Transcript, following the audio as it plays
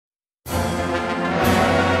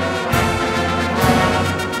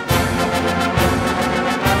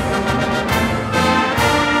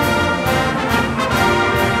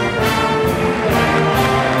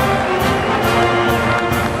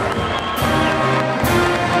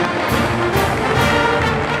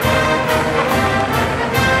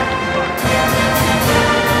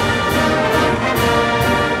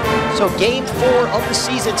So game 4 of the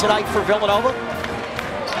season tonight for Villanova.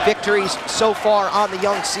 Victories so far on the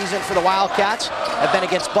young season for the Wildcats have been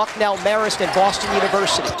against Bucknell, Marist, and Boston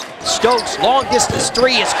University. Stokes, long distance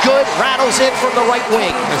three is good, rattles in from the right wing.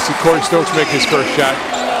 I see Corey Stokes make his first shot.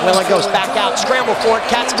 Willen goes back out, scramble for it.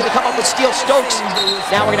 Cats gonna come up with steal. Stokes.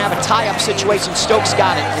 Now we're gonna have a tie-up situation. Stokes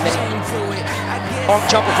got it. And then long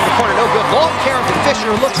jumper from the corner, no good. Long carry to Fisher,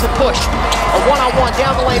 looks to push. A one-on-one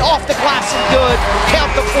down the lane, off the glass and good.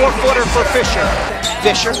 Count the 4-footer for Fisher.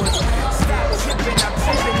 Fisher.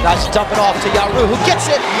 Nice dump it off to Yaru, who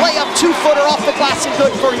gets it. Layup 2-footer off the glass and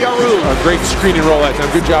good for Yaru. A great screen and roll that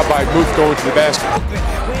time. Good job by Muth going to the basket.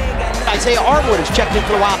 Isaiah Armwood is checked in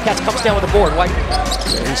for the Wildcats, comes down with the board. White.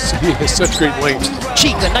 He has such great length.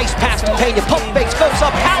 Cheek, a nice pass to Pena. Pump fakes, goes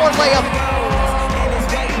up, power layup.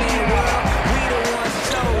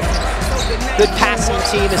 Good passing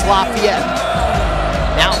team is Lafayette.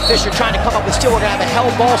 Now Fisher trying to come up with steal. We're gonna have a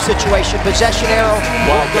hell ball situation. Possession arrow.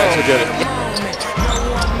 Wildcats will get it.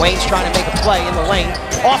 Wayne's trying to make a play in the lane.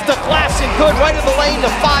 Off the glass and good, right in the lane.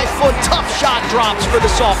 The 5-foot tough shot drops for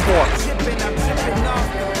the sophomore.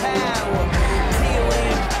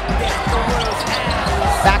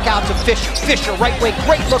 Back out to Fisher. Fisher, right wing,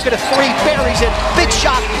 great look at a three, buries it. Big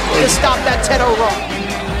shot to stop that 10-0 run.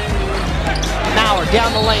 Mauer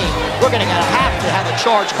down the lane. We're gonna have to have a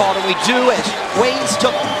charge called, and we do as Wayne's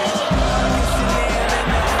took.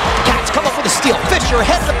 Cats come up with a steal. Fisher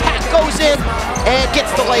ahead of the pack, goes in and gets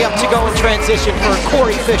the layup to go in transition for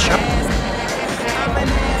Corey Fisher.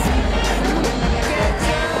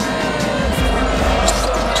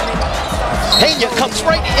 Pena comes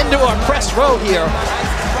right into our press row here.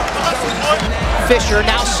 Fisher,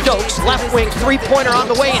 now Stokes, left wing, three-pointer on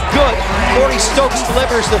the way and good. Corey Stokes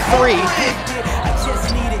delivers the three.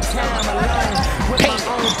 Pena,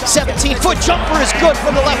 17-foot jumper is good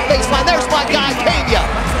from the left baseline. There's my guy, Pena.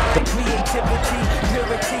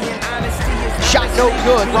 Shot no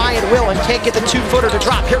good. Ryan Willen can't get the 2-footer to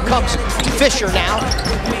drop. Here comes Fisher now.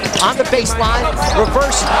 On the baseline,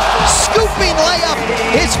 reverse, scooping layup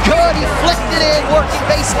is good. He flicked it in, working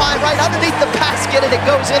baseline right underneath the basket, and it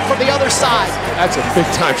goes in from the other side. That's a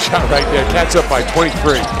big-time shot right there. Cats up by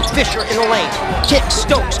 23. Fisher in the lane, kick,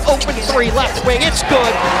 Stokes, open three, left wing, it's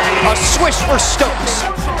good. A swish for Stokes.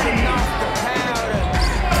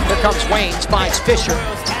 Here comes Waynes, finds Fisher.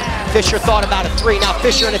 Fisher thought about a three, now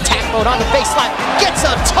Fisher in attack mode on the baseline. Gets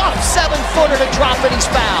a tough 7-footer to drop, and he's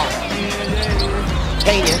fouled.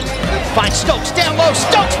 Pena finds Stokes down low.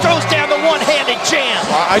 Stokes throws down the one-handed jam.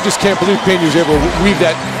 I just can't believe Pena was able to weave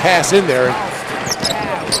that pass in there.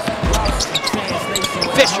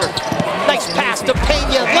 Fisher, nice pass to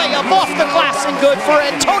Pena. Layup off the glass and good for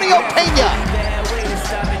Antonio Pena.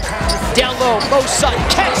 Down low, Mo Sutton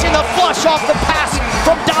catching a flush off the pass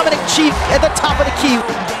from Dominic Chief at the top of the key.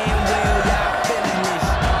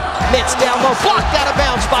 Mintz down low, blocked out of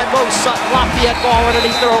bounds by Mo Sutton. Lafayette ball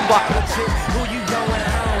underneath their own bucket.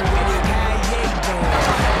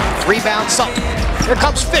 Rebound Sutton. Here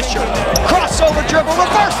comes Fisher. Crossover dribble,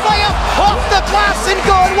 reverse layup, off the glass and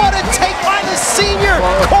good. What a take by the senior,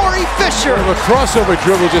 Corey Fisher. The crossover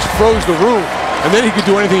dribble just froze the room, and then he could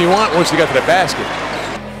do anything he wanted once he got to the basket.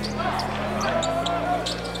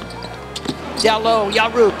 Down low,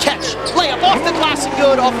 Yaru, catch, layup off the glass and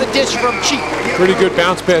good, off the dish from Cheek. Pretty good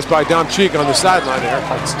bounce pass by Dom Cheek on the sideline there.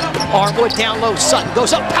 Armwood down low, Sutton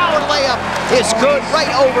goes up, power layup is good,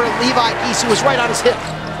 right over Levi East, who was right on his hip.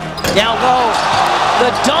 Down low,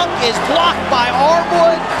 the dunk is blocked by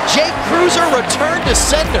Armwood. Jake Cruiser returned to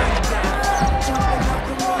sender.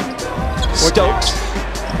 Stokes.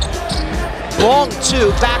 Long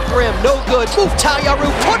two, back rim, no good. Yaru,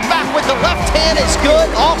 put back with the left hand is good.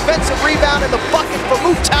 Offensive rebound in the bucket for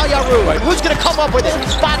Yaru. Who's gonna come up with it?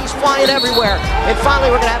 Bodies flying everywhere. And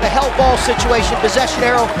finally, we're gonna have a hell ball situation. Possession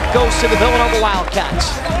arrow goes to the Villanova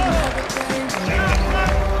Wildcats.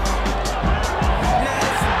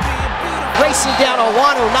 Racing down,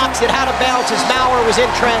 Owano knocks it out of bounds as Mauer was in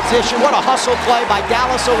transition. What a hustle play by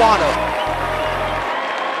Dallas Owano.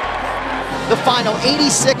 The final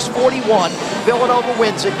 86-41, Villanova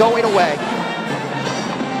wins it going away.